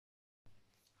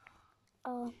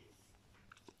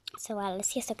Szóval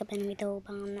sziasztok, ebben a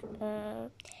videóban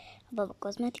a baba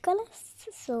kozmetika lesz,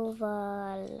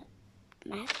 szóval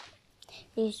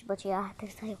és bocsi a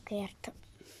hátorszájokért,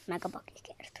 meg a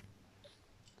bakikért.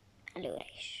 Előre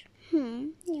is.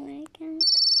 Jó reggelt.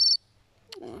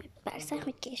 Persze,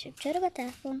 hogy később csörög a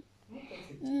telefon.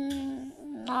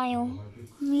 Na jó,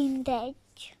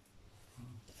 mindegy.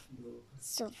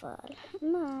 Szóval,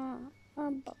 ma a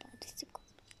babát viszik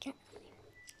kozmetikálni.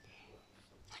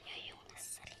 Nagyon jó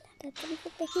lesz szerintem.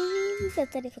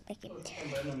 Tetszeni fog neki.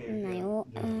 Na jó,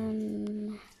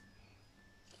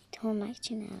 itthon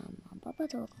megcsinálom a baba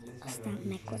dolgot, aztán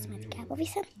meg kozmetikába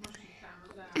viszem.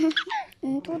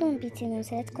 Tudom, pici nem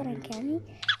szeret korán kelni,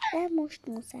 de most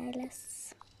muszáj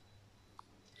lesz.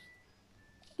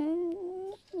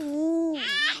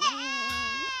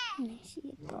 Ne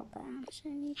sír, babám,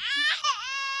 semmit.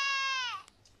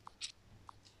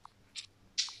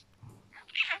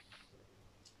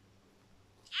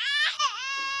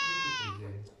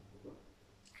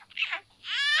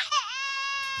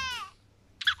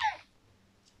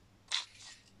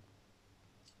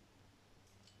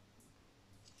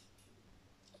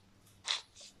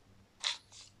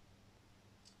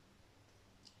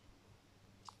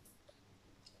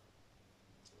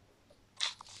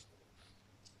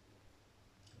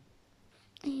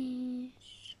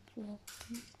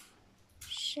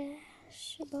 És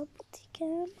se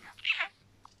babutikám.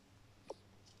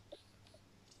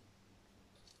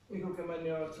 Mikor kell menni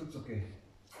a cuccoké?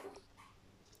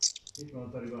 Itt van a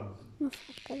tariban. Nem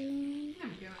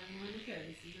kell menni, mondjuk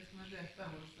elviszik, ezt már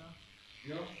behozza.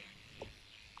 Jó?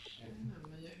 Nem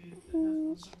megyek itt, mondtam,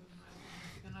 hogy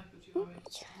a nagykocsival,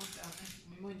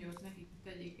 hogy mondja ott nekik, hogy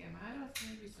tegyék el már, azt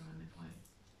majd visszamennek majd.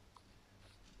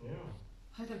 Jó.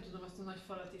 Hát nem tudom azt a nagy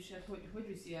falat is, hát hogy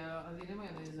viszi el, azért nem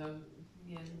olyan, hogy ez a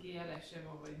milyen GLS-e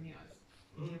van, vagy mi az?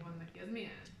 Miért van neki, az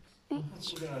milyen?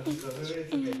 Ugyanaz, az ő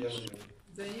csak egy ilyen.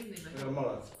 Az enyémnél nagyobb? A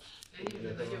malac.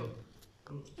 Enyémnél nagyobb?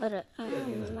 arra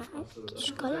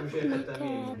kis kalap neked.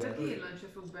 Hát Irland se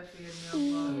fog beférni abba.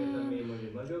 Nem értem, miért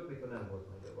mondjuk nagyobb, mikor nem volt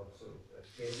nagyobb, abszolút.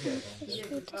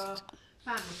 Ilyet, a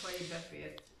pálmafai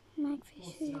befért.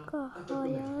 Megfésüljük a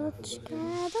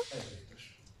hajacskádat.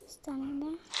 Aztán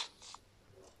minden.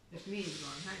 És négy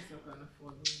van, hányszor akarnak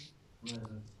fordulni?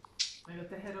 Meg a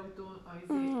teherautó,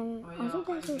 Az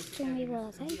utazósztömivel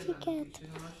az egyiket,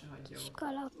 kis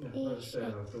kalap és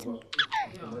egy mi.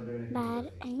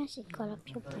 Bár egy másik kalap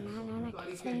jobban állna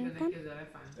neki szerintem.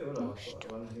 Most.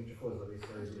 Jól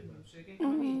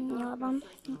van,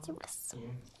 így jó lesz.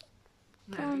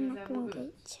 Kell nekünk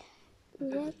egy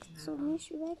üveg, szumis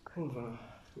üveg. Hol van a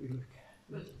ülők?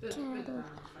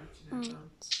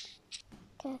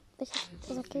 Kell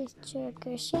ez a két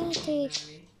csörgős játék.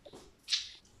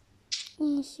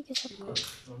 És igazából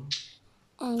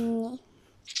ennyi.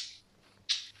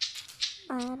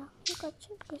 Ára, a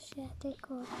csörgős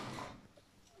játékot.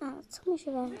 A szumis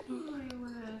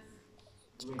üvegnél.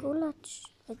 Egy kulacs,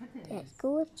 vagy egy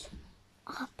kulcs.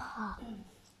 Apa!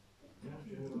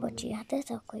 Bocsi, hát ez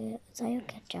akkor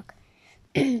zajokat csak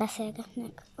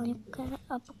beszélgetnek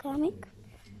apukámik.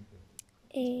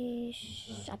 És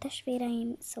a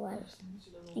testvéreim, szóval,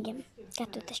 igen,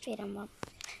 2 testvérem van.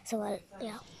 Szóval,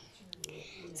 ja.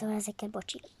 Szóval ezekkel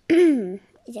bocsi.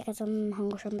 Igyekezem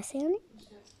hangosan beszélni.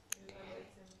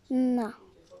 Na,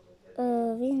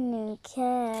 vinnünk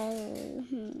kell.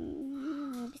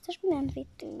 Biztos mindent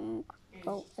vittünk.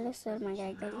 Először meg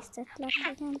egy belisztetlet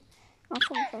legyen. A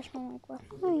fogás meg megvan.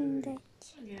 Na mindegy.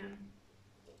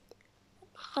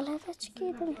 A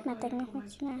levecskét, amit már tegnap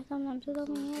megcsináltam, nem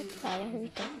tudom miért,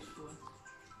 felhűtöm.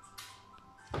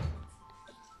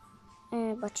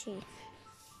 Bocsi.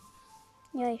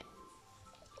 Jaj.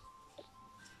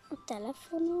 A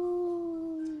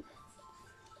telefonom.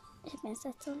 Éppen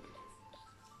szedtem.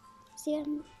 Szia.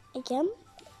 Igen.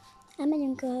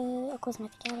 Elmegyünk a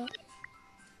kozmetikára.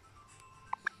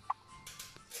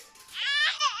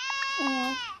 Jó.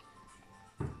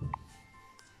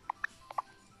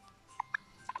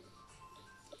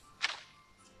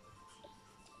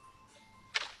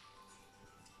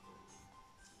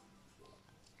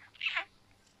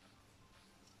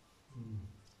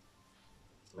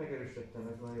 Megerősödtem,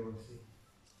 ez már jól szív.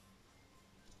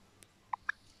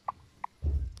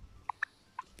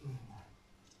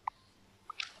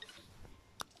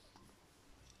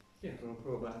 Ki tudom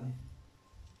próbálni.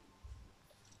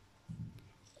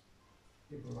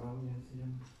 Kipróbálom, ilyen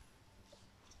szívem.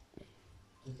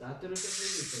 Ezt áttöröket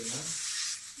végül, nem?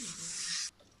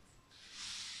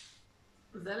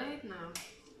 Az elejét nem,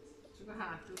 csak a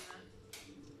hátulnál.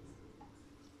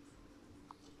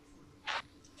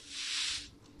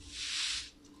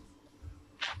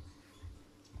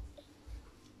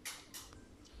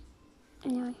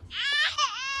 Jaj.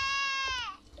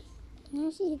 Ne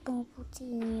sír, Bumpuci,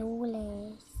 jó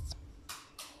lesz.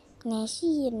 Ne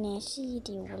sír,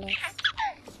 jó lesz.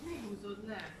 Mi húzod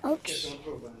le? Ops. Kezdem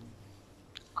próbálni.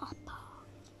 Apa.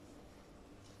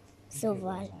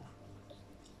 Szóval.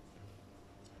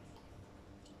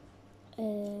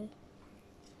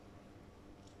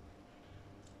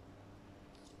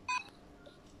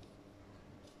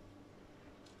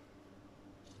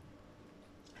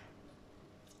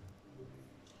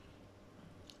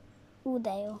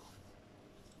 De jó.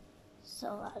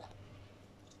 Szóval.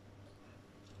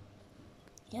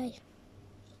 Jaj.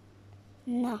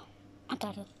 Na,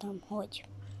 akartam, hogy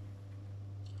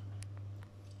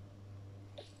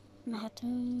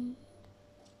mehetünk.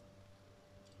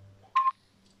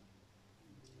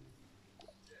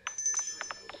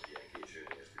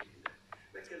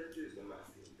 Meg kellett győznöm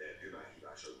Márcint, de ő már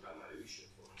hívása után már ő is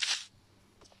jött volna.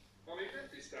 Amíg nem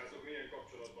tisztázok, milyen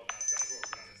kapcsolatban álltál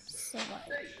González-szel. Szóval.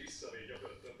 Te is visszavégy a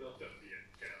börtönbe a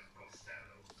többiekkel,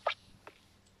 Costello.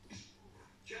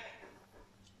 Jack!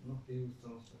 Na,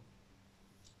 kihúztam azt.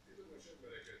 Bizonyos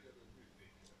embereket előbb ütni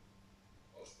kell.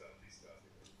 Aztán tisztázni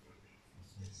fogunk.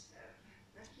 Mister,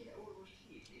 nem kéne orvost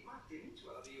hívni. Martin, nincs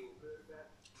valami jó bőrben.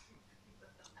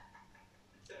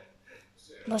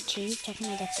 Bocsi, csak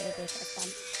megetődéseztem.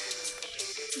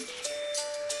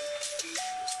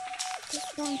 És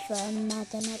van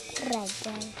fölmegy a nap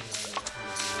reggel.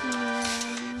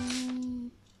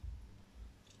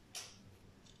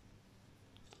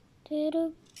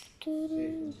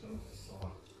 Széthúztam azt a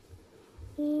szart.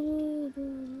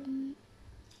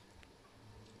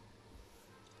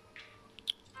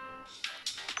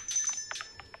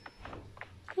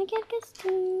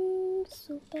 Megérkeztünk,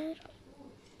 szuper.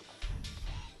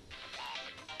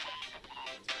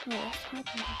 Jó, ezt hát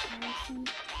megérkeztünk.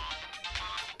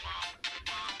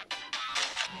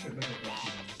 Csak be kell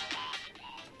csinálni.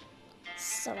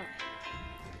 Szóval.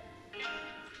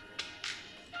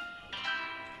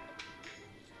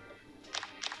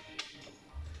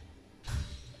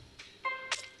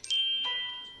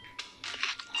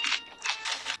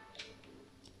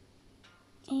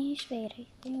 És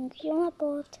végrejöttünk. Jó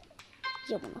napot!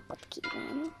 Jó napot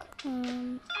kívánok!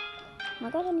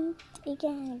 Maga van itt?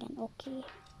 Igen, oké.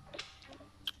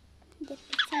 De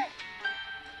pici.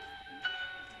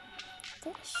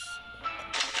 Tessék.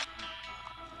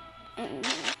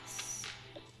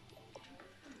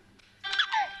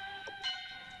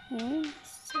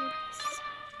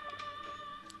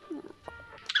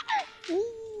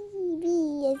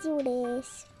 Ez jó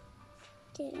lesz.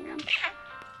 Gyerünk.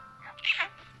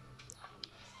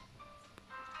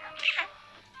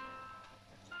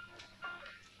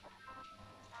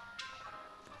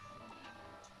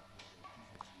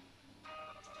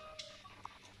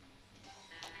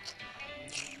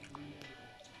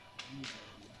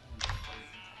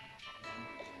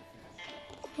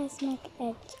 Ez meg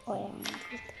egy olyan.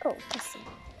 Ó,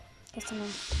 köszönöm. Köszönöm.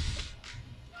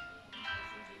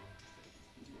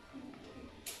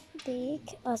 Még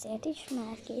azért is,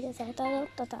 mert 2000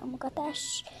 adott a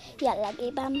támogatás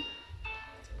jellegében.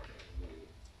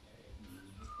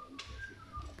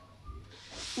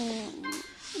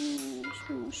 És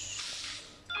most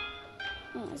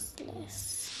ez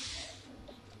lesz.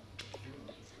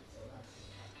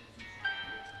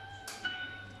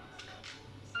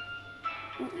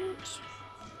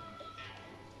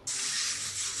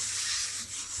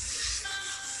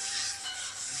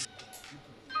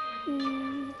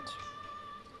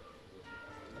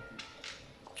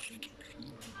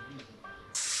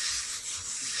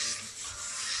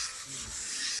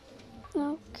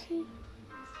 Okay.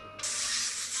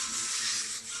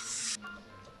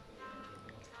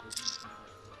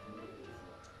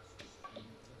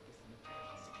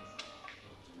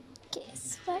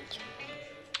 Kész vagy.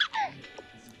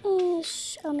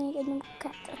 És amíg egy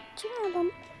munkát csinálom,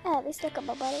 elviszlek a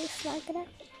baba részlegre.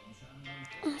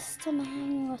 Aztán már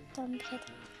nyugodtan bírod.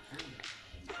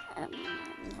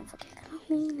 Nem fogják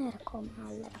rakni, lerakom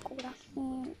a lerakóra.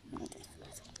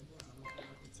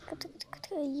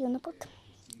 Jó napot!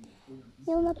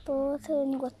 Jó napot!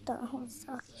 Nyugodtan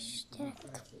hozzá a kis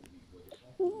gyereket.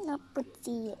 Na,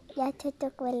 puci,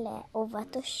 játszhatok vele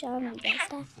óvatosan, vigyázz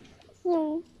rá.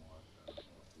 Jó.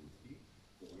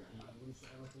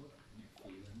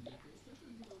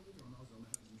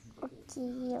 Oké,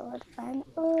 jól van.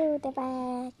 Ó, de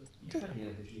vagy.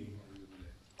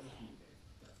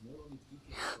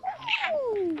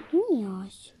 Mi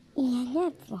az? Ilyen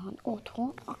nyelv van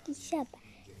otthon a kisebb.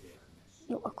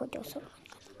 Jó, akkor gyorsan mondjuk.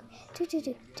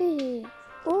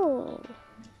 Ó,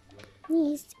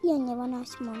 nézd, ilyen nyelv van,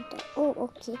 azt mondta. Ó,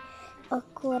 oké.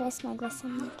 Akkor ezt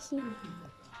megveszem neki.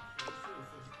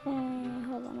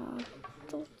 Hol van a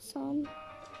cuccom?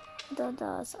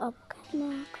 Oda az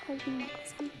apkának, hogy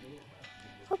megveszem.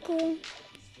 Oké.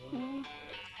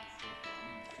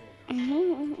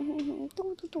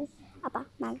 Apa,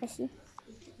 megveszi.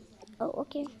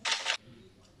 Oké.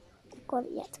 Akkor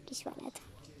játszok is veled.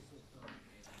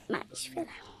 Már is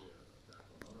vele.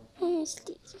 Ezt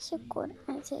így, és akkor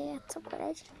ezzel játszok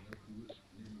veled.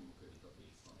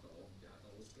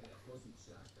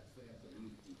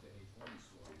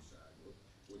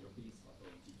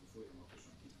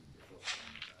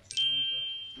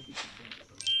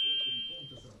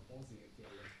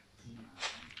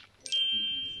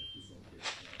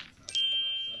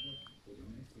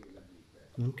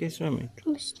 Nem készül még?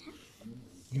 Most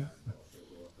nem.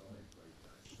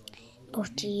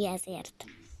 Bocsi ezért.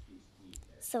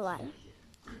 Szóval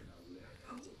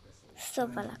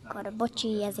akkor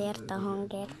bocsi ezért a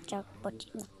hangért, csak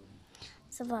bocsi.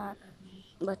 Szóval,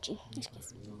 bocsi, és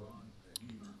kész.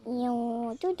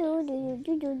 Jó, du.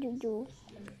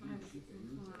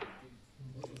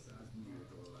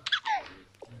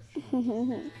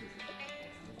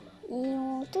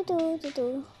 Jó,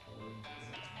 du.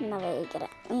 Na végre,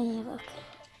 jövök.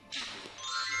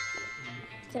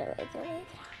 Végre.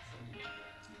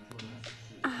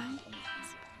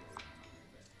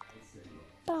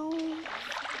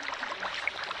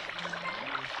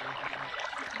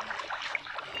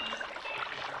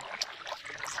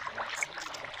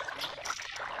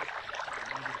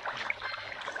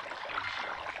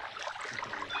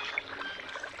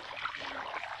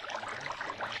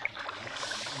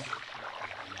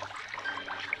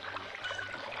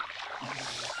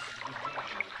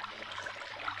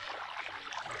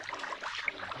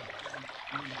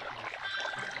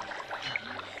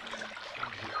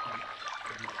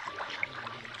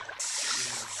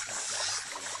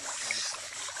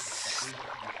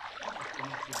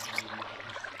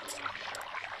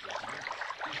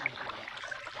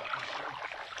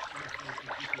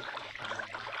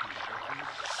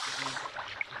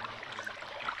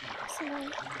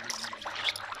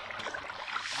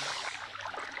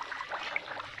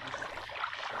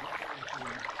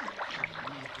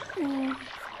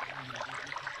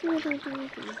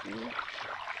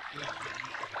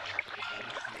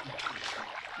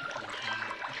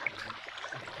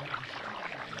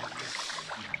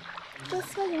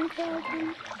 Kész vagyunk,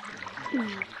 hölgyem.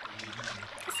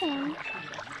 Köszönöm.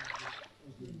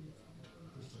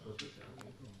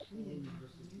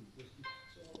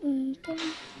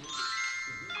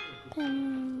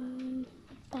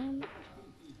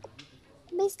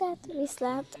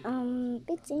 Viszlát,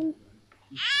 picim.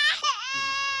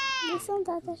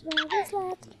 Viszontlátásra,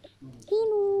 viszlát.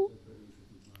 Hínú.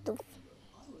 Tuf.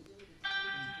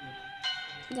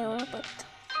 Jó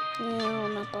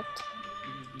napot.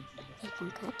 Egy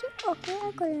van kártya? Oké,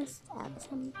 akkor ezt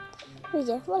elveszem.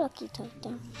 Ugye, valakit hagyta.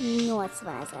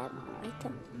 80 000 van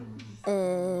rajta.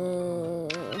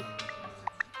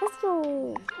 Ez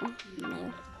jó. Na jó.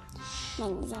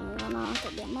 Megnézem, mi van a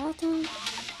többi emeleten.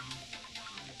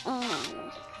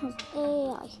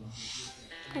 Jaj.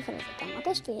 Elfelejtettem a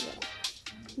testvérre.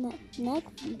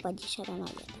 Vagyis erre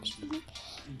nagy a testvérnek.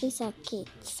 Viszont 2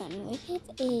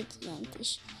 szemüveget, egy ilyent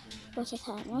is. Vagy egy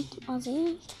 3-at,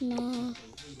 azért, mert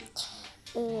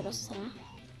rossz rá.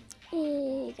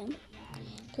 Igen.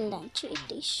 Lencsét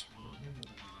is.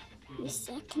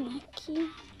 Viszek neki.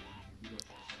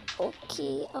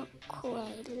 Oké, akkor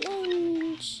egy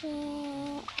lencse.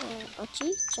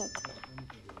 Csak.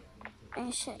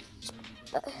 És egy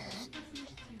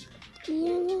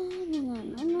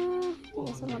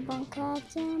kiveszem a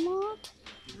bankkártyámat.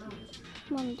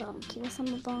 Mondom, kiveszem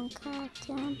a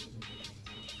bankkártyám.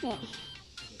 Jó.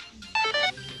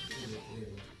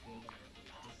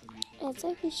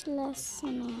 Ezek is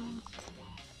lesznek.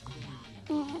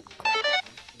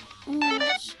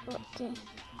 És oké.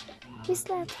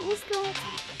 Viszlát.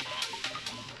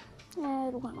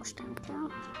 Ruhamos nem kell.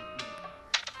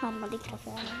 Harmadikra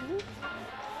felmegyünk.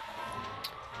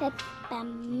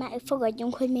 Éppen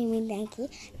fogadjunk, hogy még mindenki,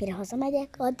 mire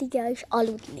hazamegyek, addigra is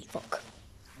aludni fog.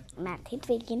 Mert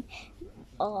hétvégén,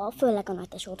 főleg a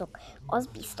nagytesótok, az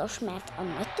biztos, mert a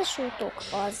nagytesótok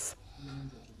az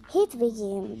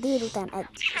hétvégén délután egy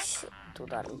is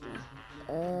tud aludni.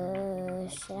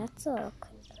 Srácok?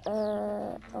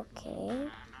 Oké.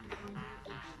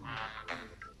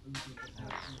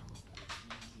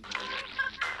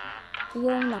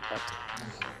 Jó napot!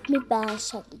 Miben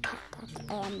segíthetek?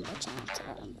 Bocsánat.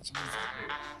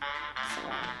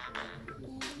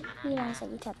 Miben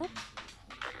segíthetek?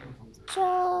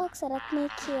 Csak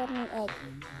szeretnék kérni egy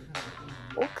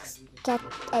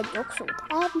egy oxót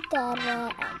elviterve,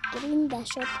 egy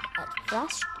grindesot, egy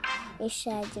flash és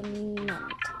egy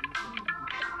menüt.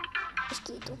 És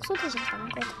 2 oxót és egy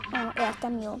tankot.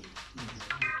 Értem, jó.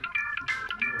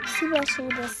 Szíveső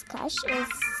deszkás, ez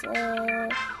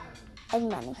egy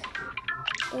menü.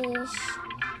 És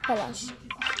halas.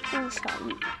 Húsa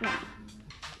menü.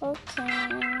 Oké.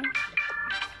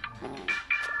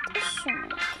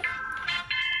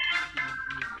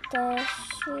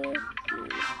 Tessék,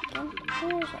 igen,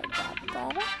 és egy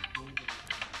dátára.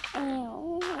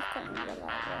 Jó, akkor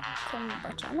mindjárt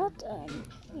bocsánat.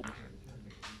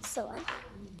 Szóval,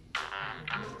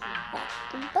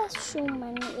 belső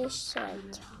menü és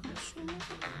egy hasonló.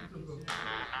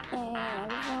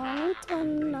 Itt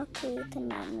vannak 2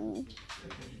 menü.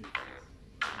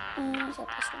 És ott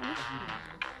is van.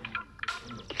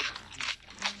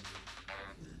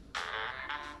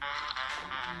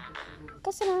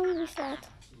 Köszönöm, viszlát.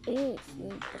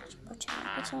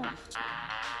 Bocsánat.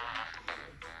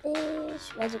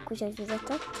 És vegyük úgy, hogy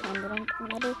fizetett, nem bírom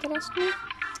merőkeresni.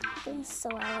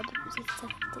 Szóval adjuk úgy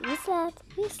fizetett,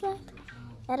 viszlát.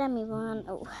 Erre mi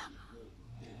van?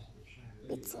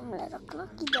 Pizzám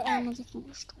leraklak ide, elmegyek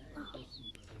most.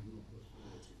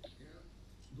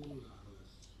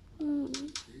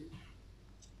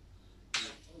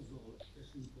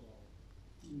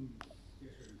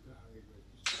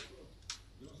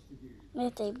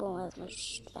 Mértékben ez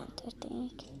most bent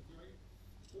történik.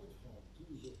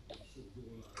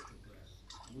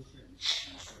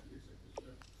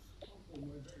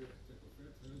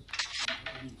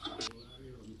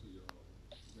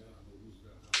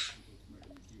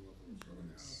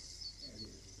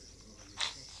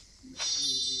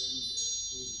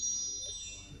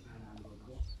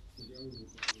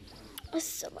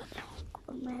 Szóval,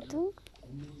 akkor mehetünk.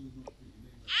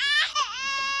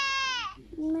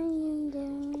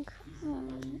 Menjünk.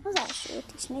 Az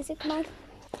elsőt is nézzük meg.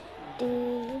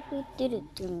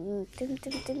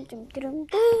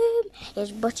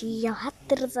 És bocsi, a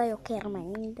háttérzajokért, meg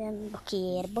minden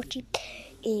bakiért, bocsi.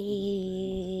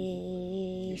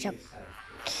 És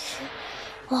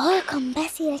ha halkan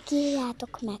beszélek,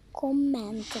 írjátok meg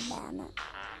kommentben.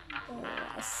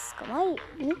 Ez komoly,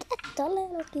 minket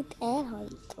találok itt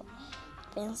elhajtva.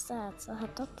 Pénzt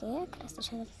átszolhatok,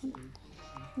 keresztes eredetlen,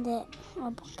 de a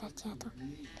bankkártyátok.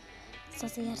 Ezt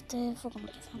azért fogom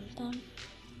ki fentem.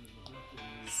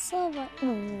 Szóval,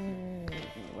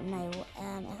 na jó,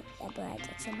 ebből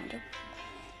egyet sem nagyobb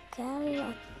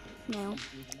kell. Na jó,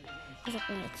 azok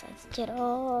még egyszer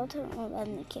gyarod,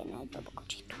 venni kéne egy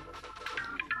babakocsit.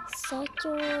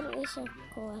 Szatyor, és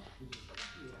akkor,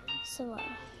 szóval,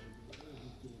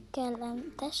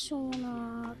 kellem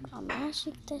tesónak, a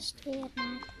másik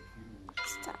testvérnek,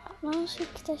 aztán a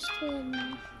másik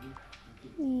testvérnek,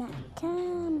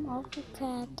 nekem,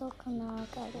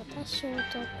 apukátoknak, a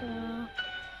tesótoknak,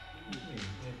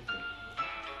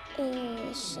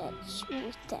 és egy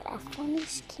új telefon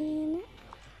is kéne,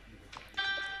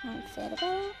 nem fér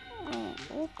bele,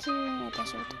 oké, a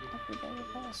tesótoknak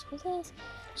ugyanúgy eszközesz,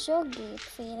 sok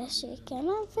gépféleség kell,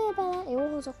 nem fér bele,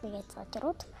 jó, hozok még egy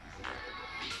szatyorot,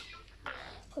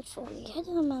 hogy fogjuk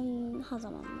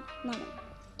hazamenni, nem.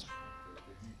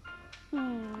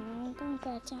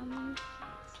 Bankkártyám.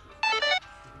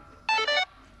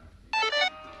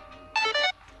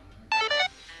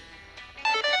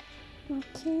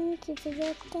 Oké,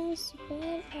 kifizettem,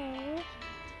 szuper,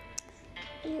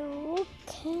 jó,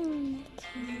 kell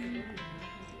nekem.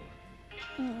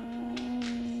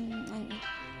 Ennyi.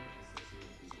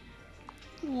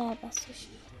 Jaj, basszus.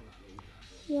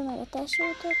 Jó, meg a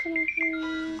tesótoknak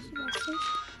is, basszus.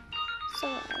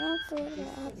 Szóval nem fér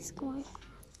le, hát ez komoly.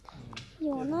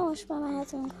 Jó, na most már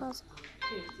mehetünk haza.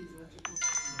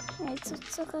 Egy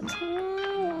cuccokat.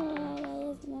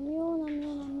 Ez nem jó,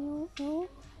 jó.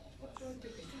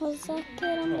 Hozzá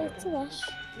kérem, légy szíves.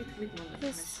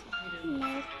 Kösz.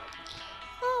 Meg.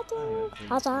 Mehetünk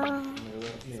haza.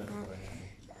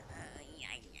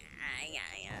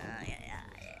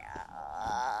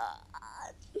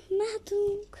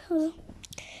 Mehetünk haza.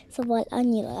 Szóval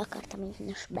annyira akartam így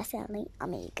most beszélni,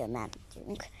 amíg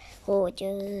mentünk, hogy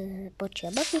bocsi a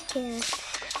bakikért,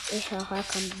 és ha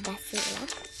halkan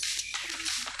beszélek,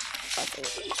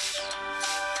 azért is.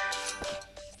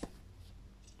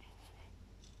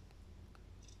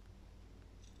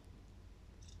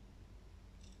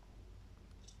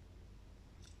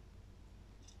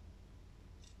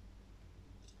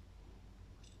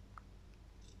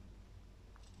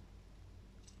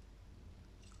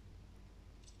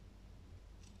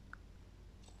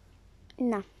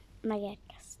 Na,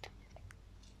 megérkeztünk.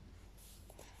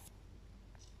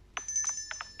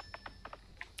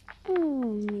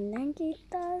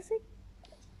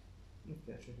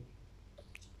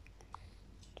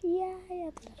 Jaj,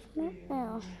 a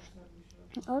telefonom.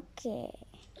 Jó. Oké.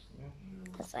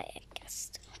 Az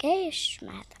elkezdtünk. Oké, és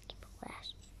mehet a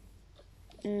kipakolás.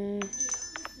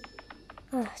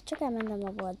 Csak elmentem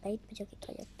a boltba, itt vagyok.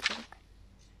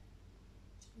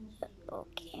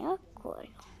 Oké, akkor jó.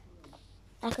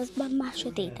 Elközben már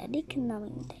sötétedik, na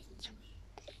mindegy.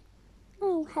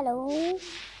 Hello,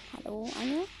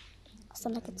 anya.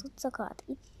 Hoztam neked cuccokat?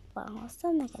 Itt van,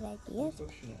 hoztam neked egy ilyet.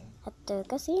 Hát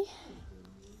köszi.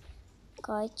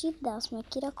 Kajcsit, de azt még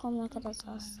kirakom neked az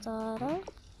asztalra.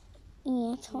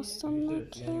 Ilyet hoztam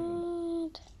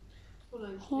neked.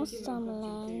 Hoztam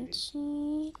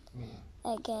lencsét,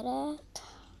 egeret,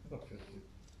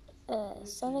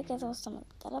 szöveget hoztam a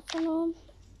telefonom,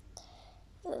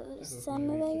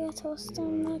 szemüveget hoztam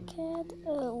neked,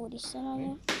 úristen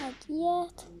anya, egy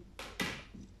ilyet,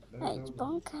 egy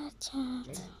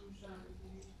bankkártyát,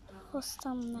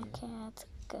 hoztam neked,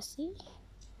 köszi,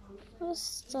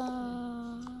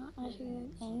 aztán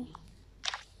ennyi.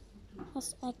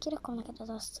 Azt meg kirakom neked az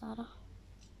asztalra.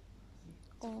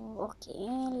 Oké,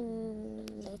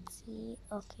 Léci,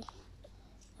 oké.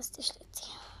 Ezt is Léci.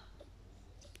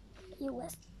 Jó,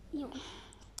 ez jó.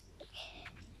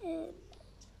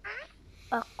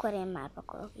 Akkor én már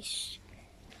pakolok is.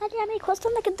 Hát még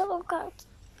hoztam neked dolgokat.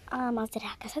 Azért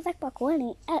elkezdhetek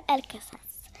pakolni?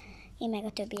 Elkezdhetsz. Én meg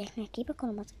a többieknek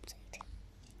kipakolom az utcait.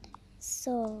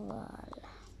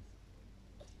 Szóval...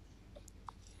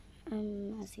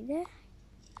 ez ide.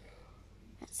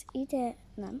 Ez ide,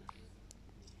 nem.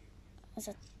 Ez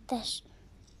a test.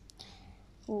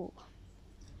 Hol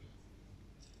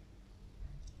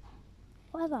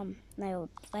van? Na jó,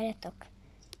 várjatok.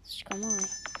 Ez is komoly.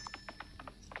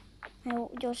 Na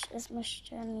jó, gyors, ez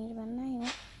most nincs benne, jó?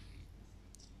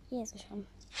 Jézusom.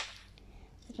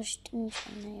 Ez most nincs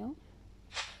benne, jó?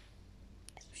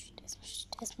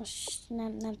 Ez most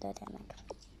nem történt meg.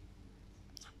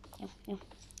 Jó.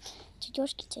 Csak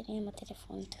gyors kicseréljem a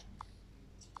telefont.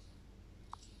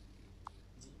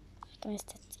 Nekem ezt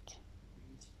tetszik.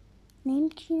 Nem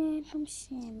csináltam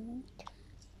semmit.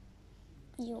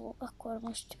 Jó, akkor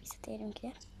most visszatérünk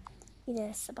ide. Ide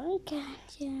lesz a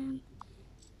bankkártyám.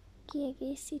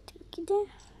 Kiegészítünk ide.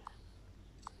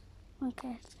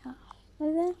 Bankkártya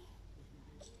ide.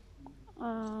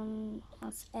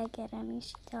 Az egerem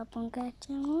is ide a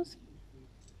bankkártyámhoz.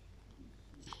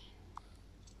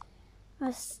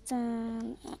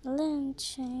 Aztán a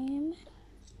lencsém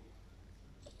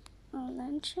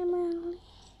mellé.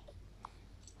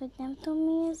 Vagy nem tudom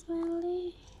mi ez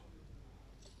mellé.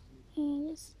 Így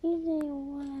ez ide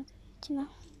jó van, na.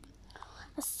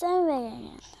 A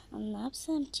szemüvegemet, a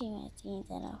napszemcsémet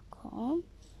ide rakom.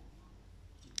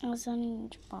 Azzal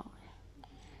nincs baj.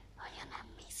 Anya nem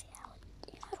hiszi el,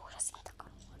 hogy én a rózsaszínt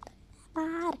akarom hordani.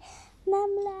 Már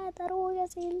nem lehet a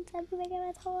rózsaszín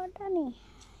szemüvegemet hordani.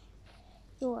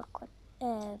 Jó, akkor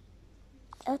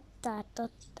ott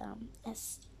tartottam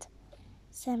ezt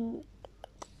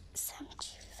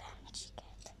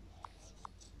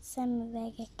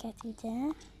szemüvegeket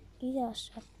ide a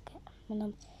sapkát,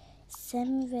 mondom,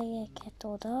 szemüvegeket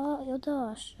oda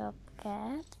a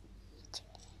sapkát, így.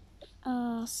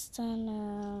 Aztán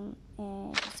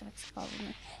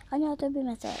anya, a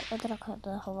többimet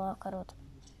odarakhatod, hova akarod.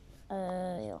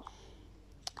 Jó.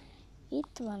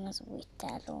 Itt van az új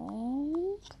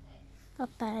telónk. A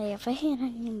pálya fehér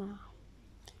anyima.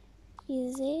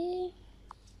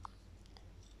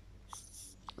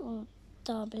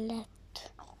 Tablet.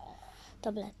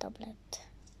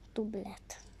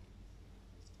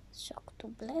 Sok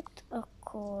tablet.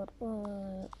 Akkor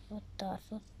ott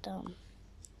tartottam,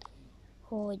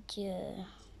 hogy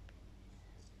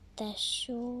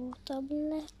tesó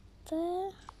tablette.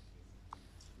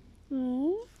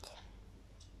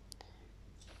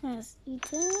 Ez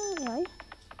ide, jaj.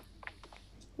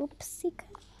 Upszika.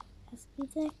 Ez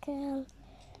ide kell.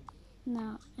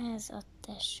 Na, ez a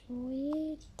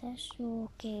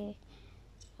tesóké,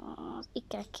 az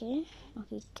ikeké,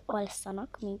 akik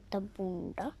alszanak, mint a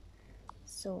bunda.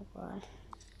 Szóval,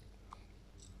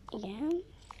 igen.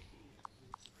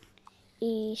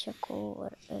 És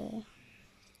akkor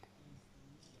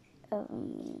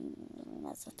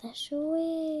ez a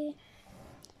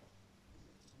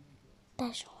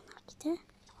tesónak ide.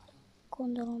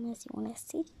 Gondolom ez jó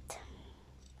lesz itt.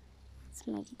 Ez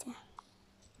meg ide.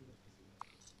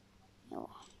 Jó,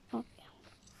 oké.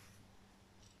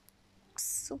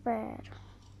 Szuper.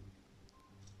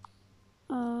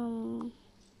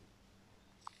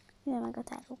 Ide meg a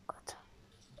tárolókat.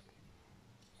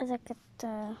 Ezeket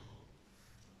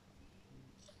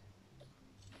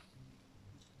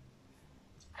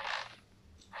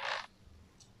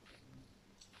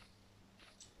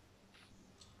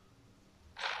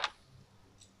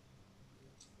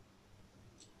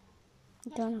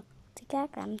Itt vannak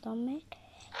cikák, nem tudom még.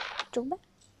 Csuk be.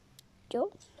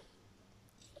 Jó.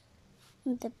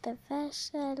 De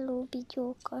bevásárló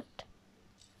vigyókat.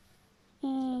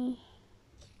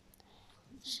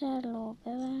 Sárló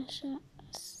bevásárló.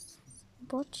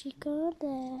 Bocsika,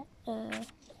 de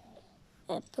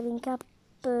ebből inkább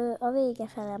a vége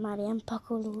fele már ilyen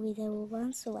pakoló videó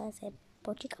van, szóval ezért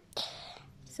bocsika.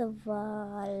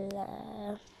 Szóval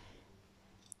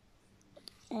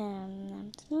nem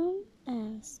tudom,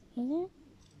 ez ide.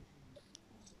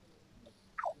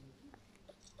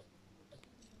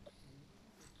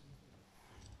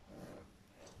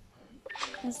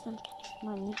 Ez nem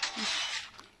kell majd.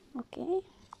 Oké.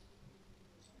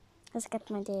 Ezeket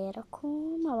majd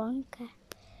elrakom a banká.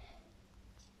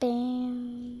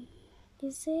 Bam.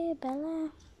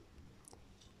 Bele.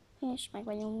 És meg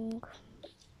vagyunk.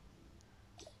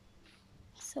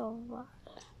 Szóval.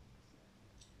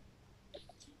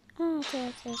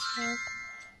 Átöltözök.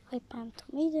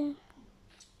 Hajpántom ide.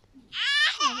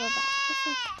 A babát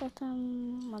lefektetem.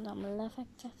 Mondom,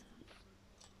 lefektetem.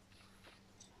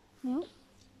 Jó.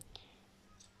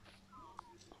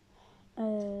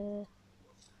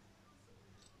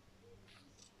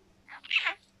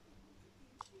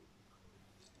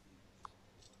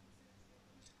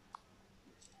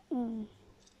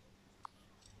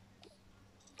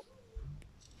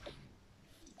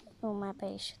 Ó, már be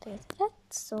is sötétedett,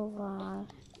 szóval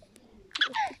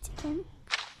egy picit.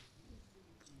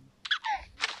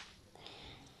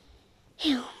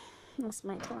 Jó, az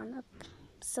majd holnap.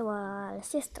 Szóval,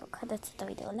 sziasztok, ha tetszett a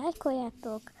videó,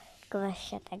 lájkoljátok,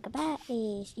 kövessetek be,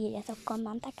 és írjatok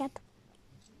kommenteket.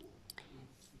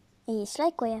 És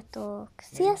lájkoljátok.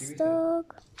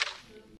 Sziasztok!